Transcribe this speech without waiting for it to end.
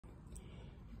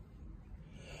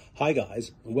Hi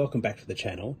guys, and welcome back to the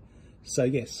channel. So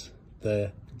yes,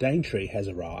 the Daintree has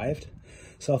arrived.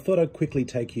 So I thought I'd quickly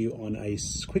take you on a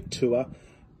quick tour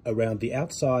around the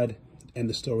outside and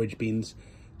the storage bins,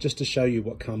 just to show you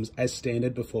what comes as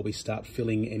standard before we start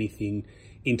filling anything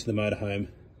into the motorhome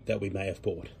that we may have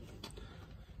bought.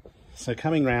 So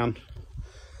coming round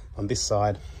on this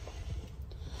side,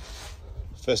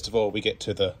 first of all we get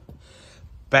to the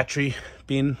battery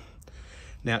bin.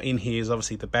 Now in here is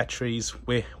obviously the batteries,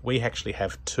 where we actually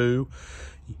have two.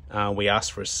 We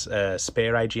asked for a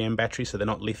spare AGM battery, so they're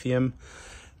not lithium.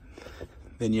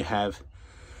 Then you have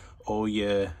all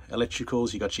your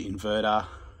electricals, you got your inverter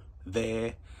there,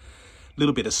 a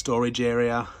little bit of storage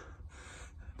area.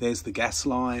 There's the gas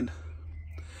line.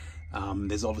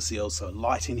 There's obviously also a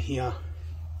light in here.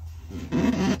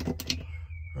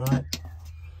 Right.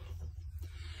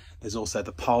 There's also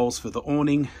the poles for the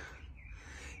awning,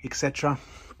 etc.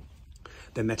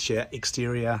 Then that's your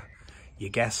exterior, your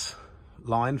gas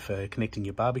line for connecting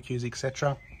your barbecues,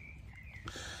 etc.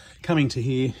 Coming to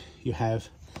here, you have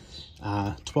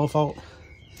 12 volt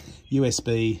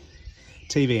USB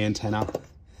TV antenna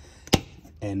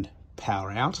and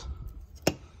power out.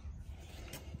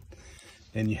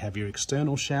 Then you have your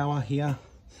external shower here.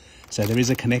 So there is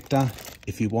a connector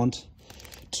if you want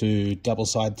to double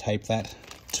side tape that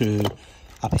to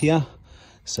up here,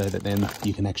 so that then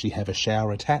you can actually have a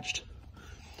shower attached.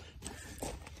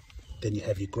 Then you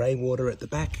have your grey water at the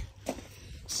back,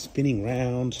 spinning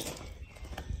round.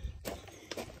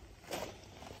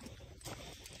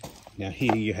 Now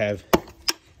here you have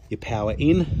your power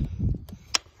in.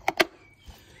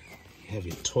 You have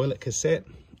your toilet cassette,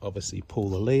 obviously pull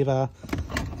the lever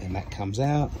and that comes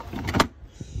out,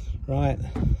 right.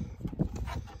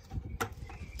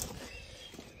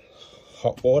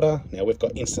 Hot water. Now we've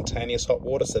got instantaneous hot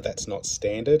water, so that's not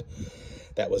standard.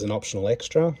 That was an optional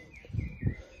extra.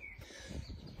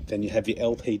 Then you have your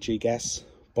LPG gas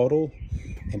bottle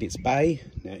and its bay.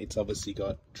 Now it's obviously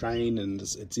got drain and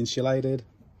it's insulated.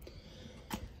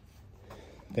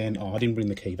 Then, oh, I didn't bring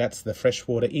the key. That's the fresh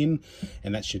water in,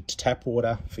 and that's your tap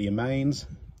water for your mains.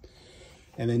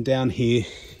 And then down here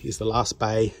is the last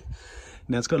bay.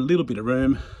 Now it's got a little bit of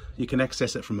room. You can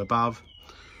access it from above.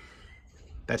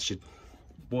 That's your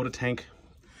water tank.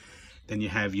 Then you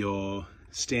have your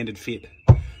standard fit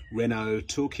Renault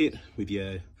toolkit with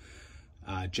your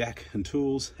jack and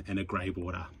tools and a grey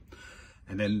water.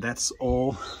 And then that's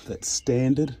all that's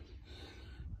standard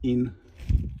in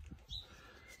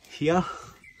here.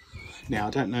 Now I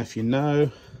don't know if you know,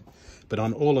 but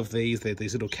on all of these, there are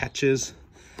these little catches.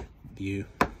 You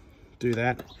do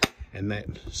that and that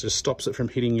just stops it from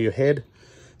hitting your head.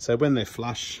 So when they're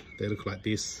flush, they look like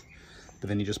this, but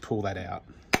then you just pull that out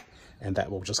and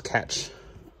that will just catch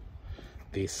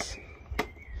this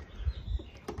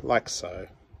like so.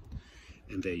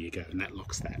 And there you go, and that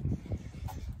locks that.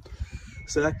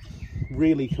 So that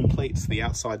really completes the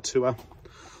outside tour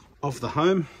of the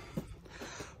home.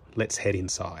 Let's head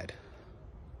inside.